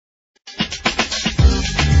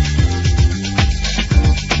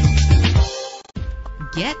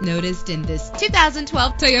Get noticed in this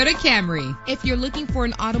 2012 Toyota Camry. If you're looking for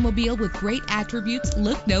an automobile with great attributes,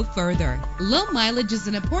 look no further. Low mileage is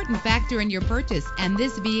an important factor in your purchase, and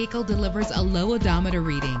this vehicle delivers a low odometer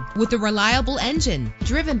reading. With a reliable engine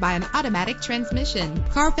driven by an automatic transmission,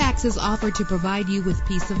 Carfax is offered to provide you with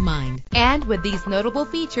peace of mind. And with these notable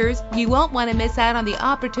features, you won't want to miss out on the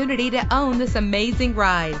opportunity to own this amazing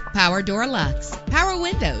ride. Power door locks, power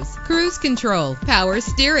windows, cruise control, power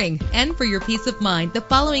steering, and for your peace of mind, the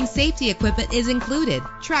following safety equipment is included: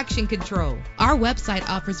 traction control. Our website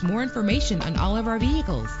offers more information on all of our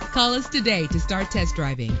vehicles. Call us today to start test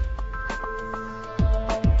driving.